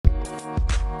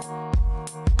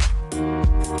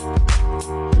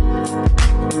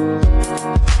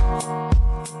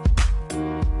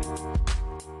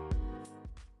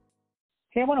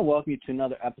Hey, I want to welcome you to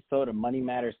another episode of Money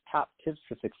Matters Top Tips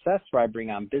for Success, where I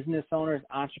bring on business owners,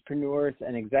 entrepreneurs,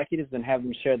 and executives and have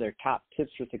them share their top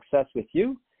tips for success with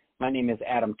you. My name is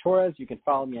Adam Torres. You can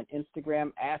follow me on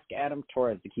Instagram, Ask Adam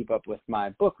Torres, to keep up with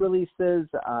my book releases,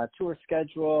 tour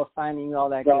schedule, signing, all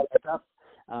that good stuff.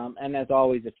 And as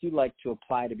always, if you'd like to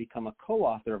apply to become a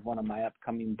co-author of one of my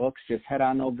upcoming books, just head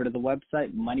on over to the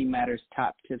website,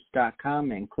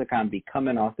 moneymatterstoptips.com, and click on Become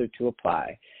an Author to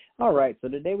apply. All right, so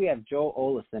today we have Joe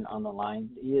Olesen on the line.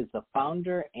 He is the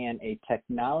founder and a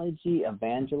technology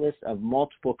evangelist of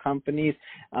multiple companies.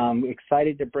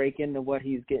 Excited to break into what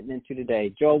he's getting into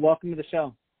today. Joe, welcome to the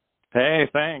show. Hey,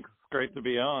 thanks. Great to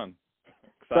be on.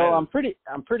 Excited. So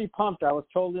I'm pretty pumped. I was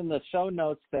told in the show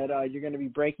notes that you're going to be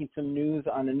breaking some news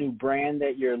on a new brand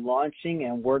that you're launching,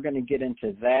 and we're going to get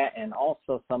into that and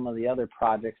also some of the other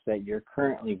projects that you're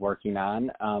currently working on.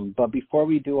 But before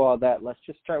we do all that, let's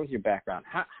just start with your background.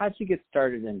 How'd you get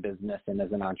started in business and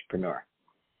as an entrepreneur?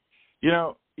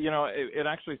 It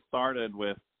actually started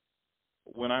with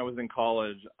when I was in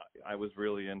college. I was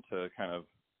really into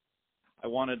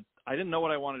I didn't know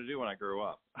what I wanted to do when I grew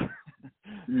up.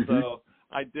 Mm-hmm. So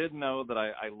I did know that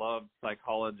I loved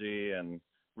psychology and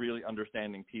really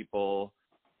understanding people.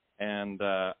 And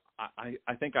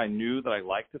I think I knew that I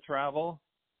liked to travel,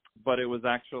 but it was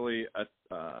actually a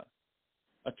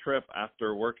trip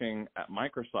after working at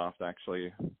Microsoft,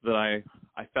 actually, that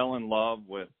I fell in love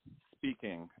with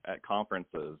speaking at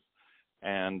conferences.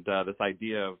 And this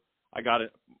idea of,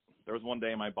 there was one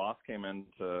day my boss came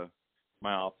into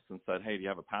my office and said, "Hey, do you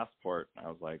have a passport?" I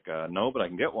was like, "No, but I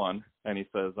can get one." And he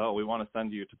says, "Oh, we want to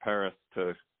send you to Paris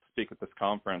to speak at this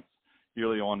conference.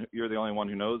 You're the only one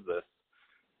who knows this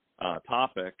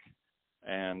topic."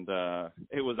 And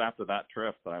it was after that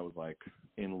trip that I was like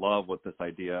in love with this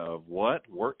idea of what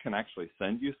work can actually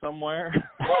send you somewhere.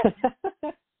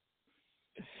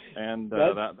 And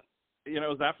it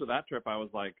was after that trip I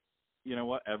was like, you know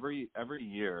what? Every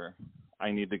year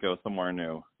I need to go somewhere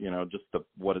new.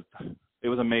 It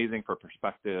was amazing for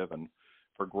perspective and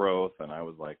for growth. And I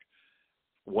was like,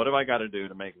 what have I got to do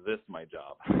to make this my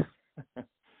job?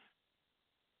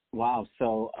 Wow.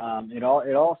 So it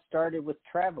all started with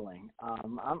traveling.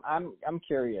 I'm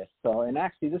curious. So, and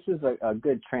actually, this is a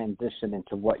good transition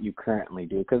into what you currently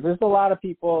do, because there's a lot of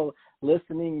people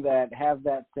listening that have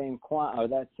that same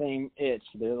that same itch.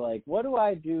 They're like, what do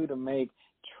I do to make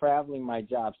traveling my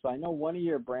job? So I know one of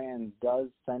your brands does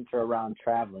center around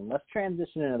traveling. Let's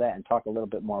transition into that and talk a little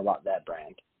bit more about that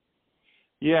brand.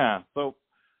 Yeah. So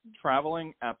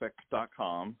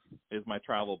travelingepic.com is my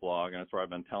travel blog, and it's where I've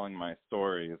been telling my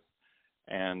stories.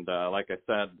 And like I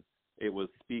said, it was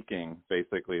speaking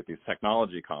basically at these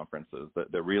technology conferences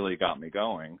that really got me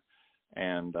going.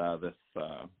 And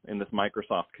in this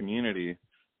Microsoft community,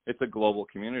 it's a global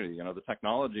community. The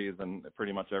technology is in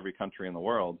pretty much every country in the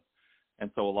world. And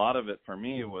so a lot of it for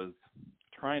me was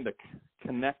trying to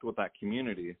connect with that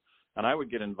community. And I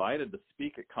would get invited to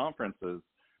speak at conferences,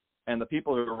 and the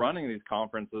people who were running these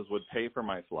conferences would pay for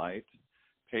my flight,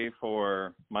 pay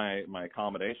for my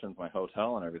accommodations, my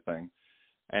hotel and everything.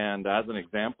 And as an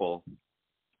example,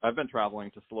 I've been traveling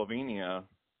to Slovenia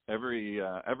every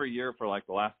year for like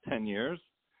the last 10 years.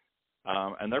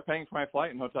 And they're paying for my flight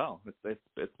and hotel.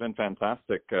 It's been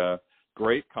fantastic.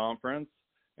 Great conference.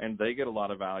 And they get a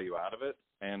lot of value out of it,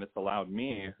 and it's allowed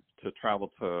me to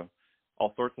travel to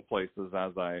all sorts of places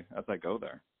as I go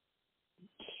there.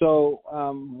 So,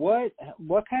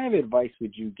 what kind of advice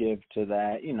would you give to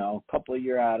that, couple of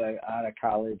year out of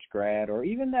college grad, or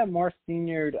even that more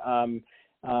senior,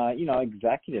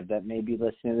 executive that may be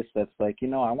listening to this that's like,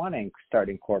 I want to start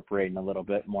incorporating a little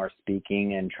bit more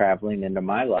speaking and traveling into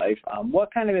my life.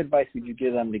 What kind of advice would you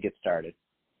give them to get started?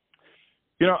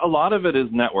 A lot of it is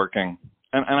networking.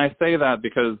 And I say that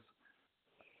because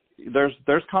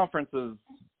there's conferences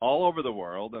all over the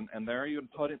world, and they're even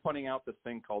putting out this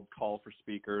thing called call for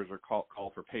speakers or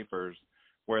call for papers,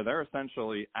 where they're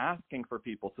essentially asking for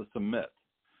people to submit.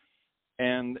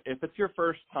 And if it's your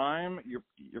first time, you're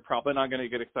probably not going to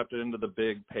get accepted into the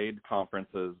big paid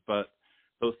conferences, but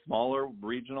those smaller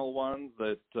regional ones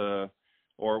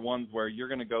or ones where you're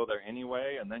going to go there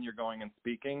anyway, and then you're going and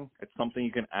speaking, it's something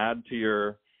you can add to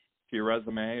your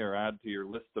resume or add to your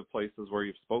list of places where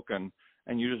you've spoken,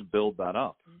 and you just build that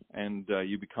up, and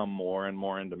you become more and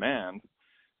more in demand.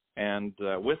 And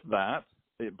with that,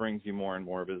 it brings you more and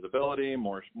more visibility,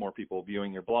 more people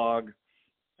viewing your blog.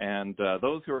 And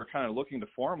those who are kind of looking to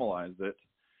formalize it,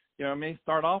 it may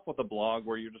start off with a blog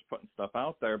where you're just putting stuff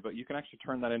out there, but you can actually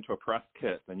turn that into a press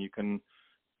kit, and you can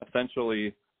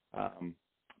essentially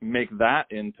make that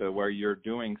into where you're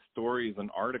doing stories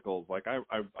and articles. Like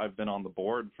I've been on the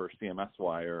board for CMS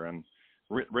Wire and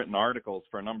written articles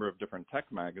for a number of different tech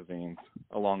magazines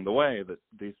along the way, that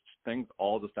these things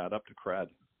all just add up to cred.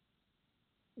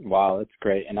 Wow, that's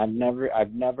great. And I've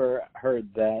never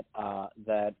heard that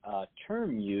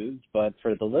term used, but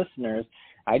for the listeners,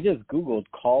 I just Googled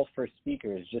call for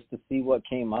speakers just to see what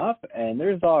came up, and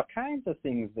there's all kinds of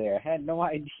things there. I had no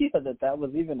idea that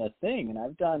was even a thing, and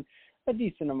I've done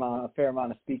a fair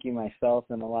amount of speaking myself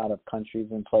in a lot of countries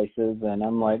and places, and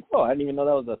I'm like, whoa, I didn't even know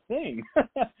that was a thing.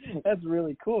 That's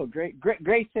really cool.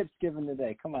 Great tips given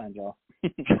today. Come on, Joe.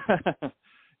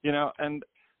 And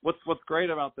what's great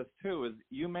about this too is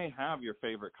you may have your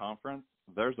favorite conference.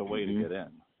 There's a way to get in,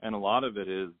 and a lot of it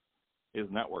is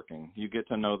networking. You get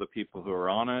to know the people who are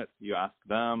on it. You ask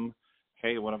them,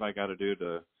 hey, what have I got to do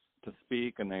to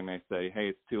speak? And they may say, hey,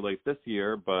 it's too late this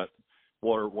year, but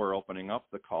we're opening up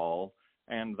the call,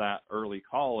 and that early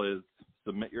call is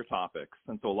submit your topics.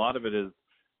 And so a lot of it is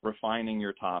refining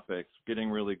your topics, getting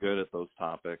really good at those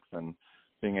topics, and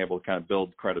being able to kind of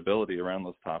build credibility around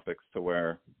those topics to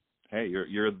where, hey,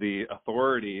 you're the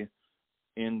authority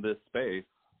in this space,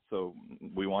 so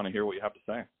we want to hear what you have to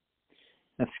say.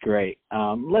 That's great.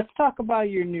 Let's talk about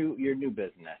your new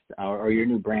business, or your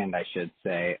new brand, I should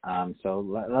say. So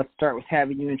let's start with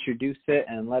having you introduce it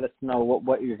and let us know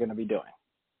what you're going to be doing.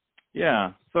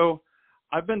 Yeah. So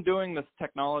I've been doing this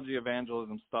technology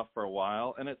evangelism stuff for a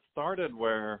while, and it started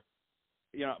where,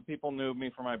 people knew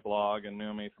me from my blog and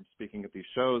knew me from speaking at these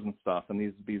shows and stuff. And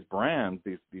these brands,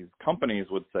 these companies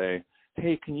would say,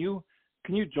 hey, can you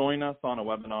join us on a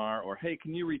webinar? Or, hey,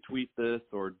 can you retweet this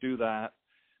or do that?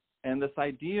 And this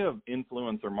idea of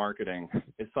influencer marketing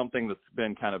is something that's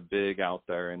been kind of big out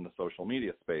there in the social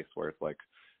media space, where it's like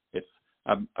it's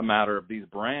a matter of these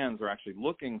brands are actually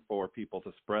looking for people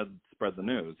to spread the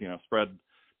news,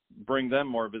 bring them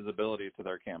more visibility to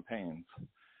their campaigns.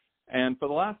 And for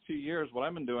the last few years, what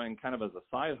I've been doing kind of as a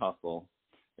side hustle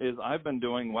is I've been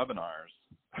doing webinars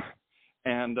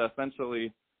and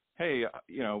essentially, hey,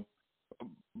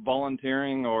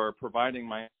 volunteering or providing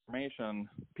my information,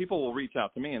 people will reach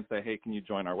out to me and say, hey, can you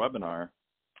join our webinar?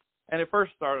 And it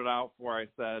first started out where I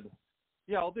said,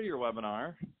 yeah, I'll do your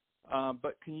webinar,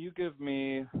 but can you give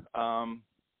me, I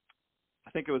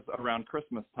think it was around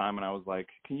Christmas time, and I was like,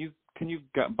 can you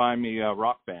buy me a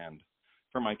Rock Band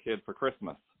for my kid for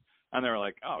Christmas? And they were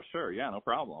like, oh, sure, yeah, no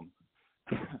problem.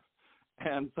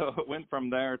 And so it went from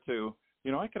there to,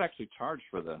 I could actually charge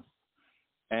for this.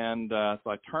 And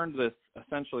so I turned this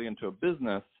essentially into a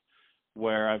business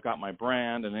where I've got my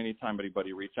brand, and anytime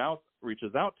anybody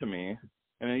reaches out to me,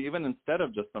 and even instead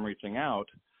of just them reaching out,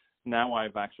 now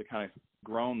I've actually kind of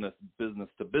grown this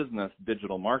business-to-business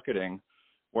digital marketing,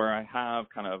 where I have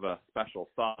kind of a special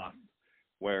sauce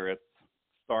where it's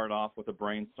start off with a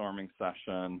brainstorming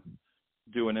session,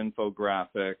 do an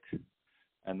infographic,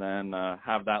 and then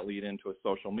have that lead into a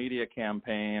social media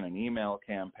campaign, an email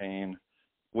campaign,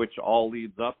 which all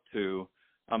leads up to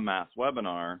a mass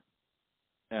webinar.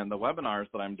 And the webinars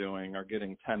that I'm doing are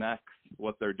getting 10x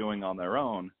what they're doing on their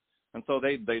own. And so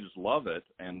they just love it.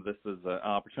 And this is an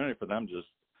opportunity for them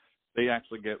they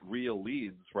actually get real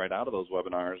leads right out of those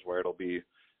webinars, where it'll be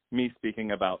me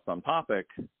speaking about some topic.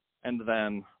 And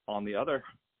then on the other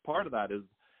part of that is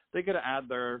they get to add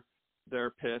their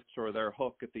pitch or their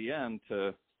hook at the end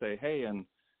to say, hey, and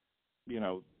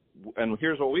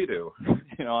here's what we do,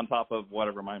 on top of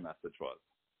whatever my message was.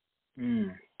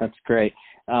 That's great.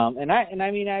 And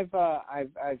I mean,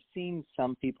 I've seen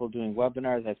some people doing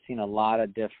webinars. I've seen a lot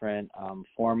of different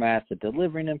formats of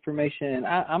delivering information, and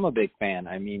I'm a big fan.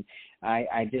 I mean,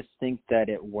 I just think that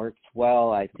it works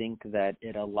well. I think that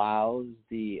it allows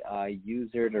the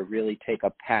user to really take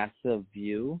a passive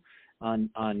view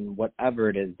on whatever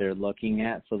it is they're looking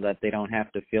at, so that they don't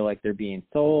have to feel like they're being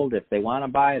sold. If they want to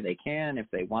buy, they can. If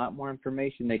they want more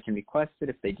information, they can request it.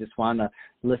 If they just want to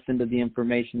listen to the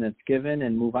information that's given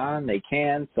and move on, they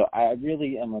can. So I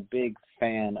really am a big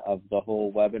fan of the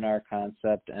whole webinar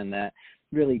concept and that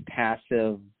really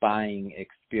passive buying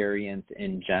experience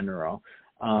in general.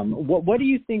 What do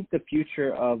you think the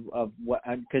future of what,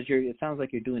 because it sounds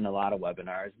like you're doing a lot of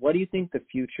webinars, what do you think the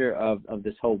future of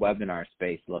this whole webinar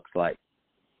space looks like?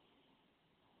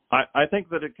 I think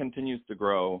that it continues to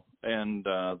grow, and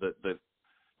that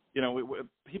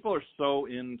people are so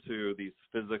into these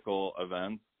physical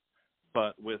events,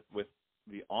 but with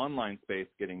the online space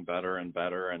getting better and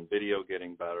better, and video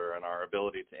getting better, and our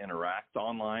ability to interact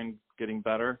online getting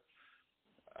better,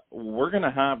 we're going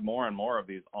to have more and more of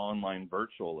these online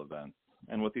virtual events.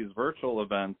 And with these virtual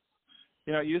events,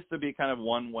 it used to be kind of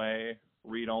one way,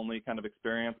 read only kind of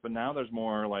experience, but now there's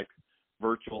more like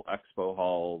virtual expo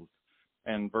halls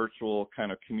and virtual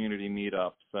kind of community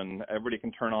meetups, and everybody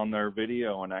can turn on their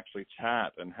video and actually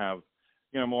chat and have,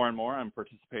 more and more I'm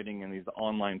participating in these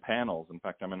online panels. In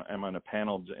fact, I'm in a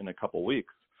panel in a couple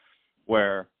weeks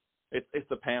where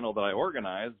it's a panel that I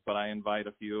organize, but I invite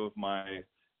a few of my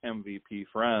MVP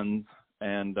friends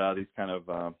and these kind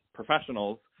of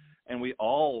professionals, and we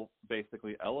all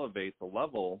basically elevate the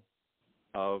level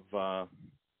of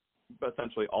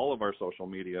essentially all of our social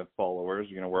media followers.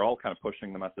 We're all kind of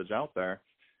pushing the message out there,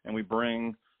 and we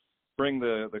bring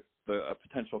the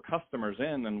potential customers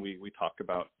in, and we talk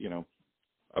about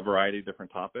a variety of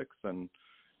different topics, and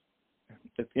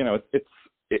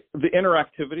the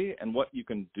interactivity and what you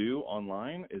can do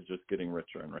online is just getting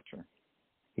richer and richer.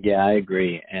 Yeah, I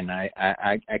agree, and I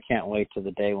can't wait till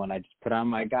the day when I just put on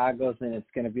my goggles and it's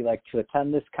going to be like, to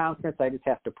attend this conference, I just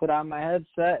have to put on my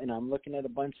headset and I'm looking at a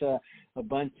bunch of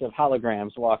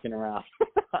holograms walking around.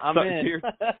 I'm in.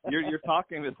 You're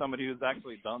talking to somebody who's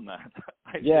actually done that.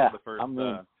 I did the first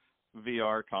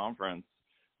VR conference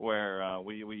where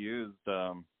we used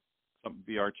some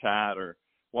VR chat or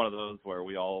one of those where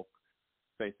we all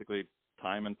basically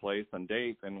time and place and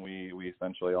date, and we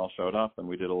essentially all showed up and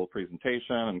we did a little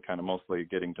presentation and kind of mostly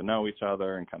getting to know each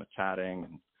other and kind of chatting,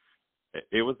 and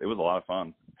it was a lot of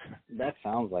fun. That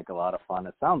sounds like a lot of fun.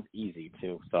 It sounds easy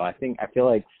too. So I feel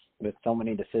like with so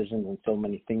many decisions and so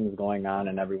many things going on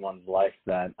in everyone's life,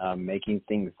 that making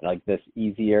things like this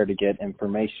easier to get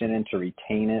information and to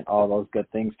retain it, all those good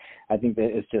things, I think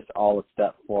that it's just all a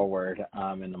step forward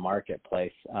in the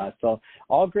marketplace. So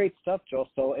all great stuff, Joel.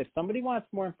 So if somebody wants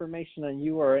more information on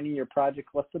you or any of your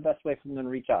projects, what's the best way for them to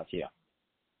reach out to you?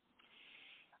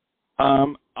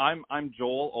 I'm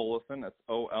Joel Oleson. That's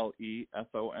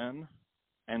Oleson.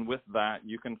 And with that,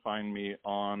 you can find me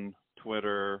on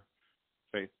Twitter,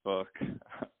 Facebook,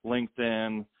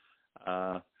 LinkedIn.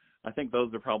 I think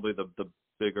those are probably the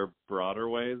bigger, broader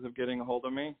ways of getting a hold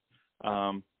of me.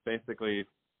 Basically,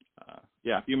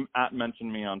 if you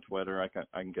mention me on Twitter, I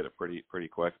can get it pretty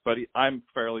quick. But I'm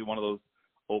fairly one of those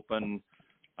open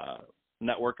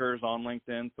networkers on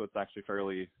LinkedIn, so it's actually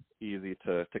fairly easy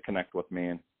to connect with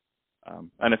me.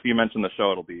 And if you mention the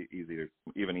show, it'll be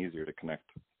even easier to connect.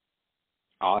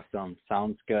 Awesome.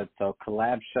 Sounds good. So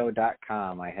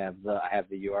collabshow.com. I have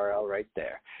the URL right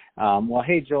there. Well,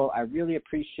 hey, Joel, I really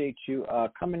appreciate you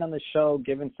coming on the show,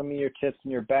 giving some of your tips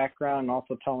and your background, and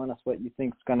also telling us what you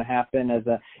think is going to happen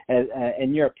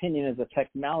in your opinion, as a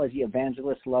technology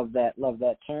evangelist. Love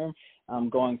that term.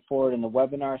 Going forward in the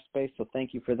webinar space. So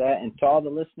thank you for that. And to all the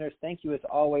listeners, thank you as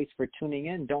always for tuning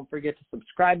in. Don't forget to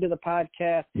subscribe to the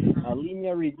podcast, leave me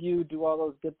a review, do all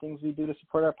those good things we do to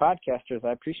support our podcasters.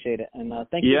 I appreciate it. And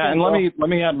thank you. Yeah, and let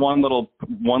me add one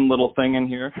little thing in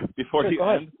here before you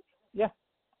end. Yeah.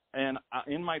 And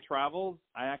in my travels,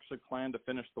 I actually plan to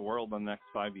finish the world in the next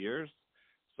 5 years.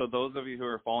 So those of you who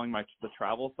are following the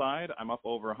travel side, I'm up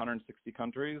over 160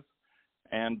 countries,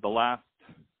 and the last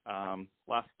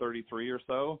 33 or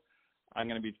so, I'm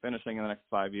going to be finishing in the next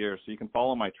 5 years. So you can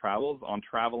follow my travels on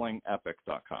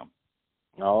travelingepic.com.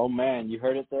 Oh, man, you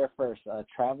heard it there first.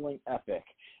 Traveling Epic.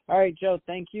 All right, Joe,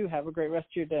 thank you. Have a great rest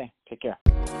of your day. Take care.